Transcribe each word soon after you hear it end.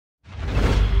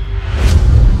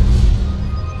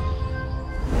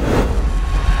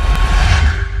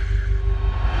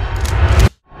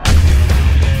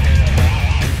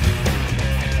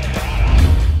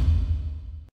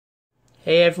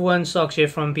Hey everyone, Socks here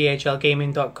from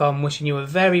BHLGaming.com, wishing you a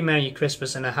very Merry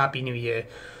Christmas and a Happy New Year.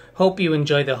 Hope you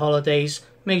enjoy the holidays,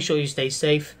 make sure you stay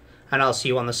safe, and I'll see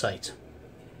you on the site.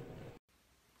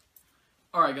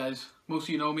 Alright guys, most of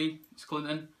you know me, it's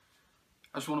Clinton.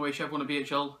 I just want to wish everyone at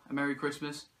BHL a Merry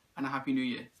Christmas and a Happy New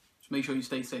Year. Just make sure you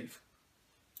stay safe.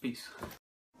 Peace.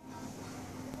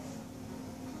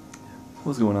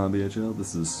 What's going on, BHL?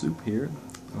 This is Soup here.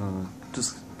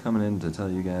 Just coming in to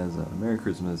tell you guys Merry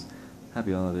Christmas,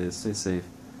 Happy Holidays, stay safe.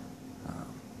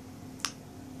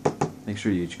 Make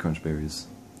sure you eat your crunch berries.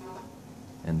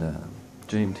 And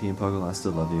JMT and Puggle, I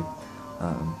still love you.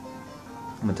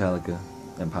 Metallica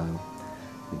and Pyle,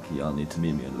 I think y'all need to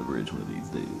meet me under the bridge one of these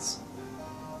days.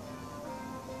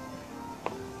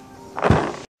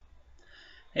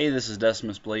 Hey, this is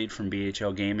Decimus Blade from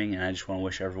BHL Gaming, and I just want to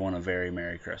wish everyone a very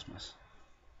Merry Christmas.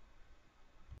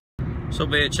 So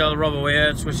BHL, Rob away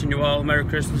here, just wishing you all Merry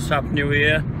Christmas, Happy New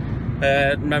Year.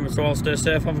 Remember to all stay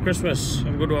safe, have a Christmas,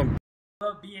 have a good one.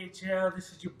 Up BHL,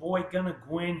 this is your boy Gunna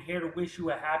Gwyn here to wish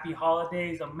you a happy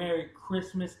holidays, a Merry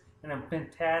Christmas, and a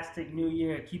fantastic New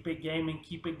Year. Keep it gaming,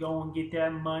 keep it going, get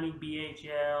that money,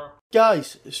 BHL.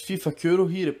 Guys, it's FIFA Kuro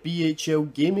here at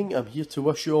BHL Gaming. I'm here to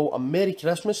wish you all a Merry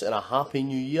Christmas and a Happy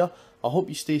New Year. I hope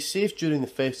you stay safe during the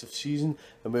festive season,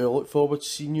 and we look forward to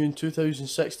seeing you in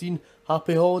 2016.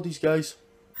 Happy holidays, guys.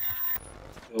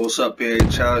 What's up,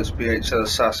 BHL? It's BHL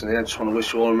Assassin here. Just want to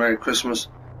wish you all a Merry Christmas.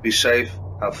 Be safe,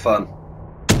 have fun.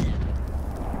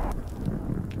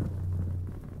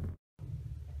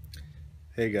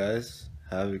 Hey guys,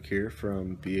 Havoc here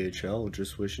from BHL.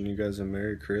 Just wishing you guys a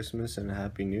Merry Christmas and a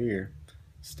Happy New Year.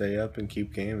 Stay up and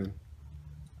keep gaming.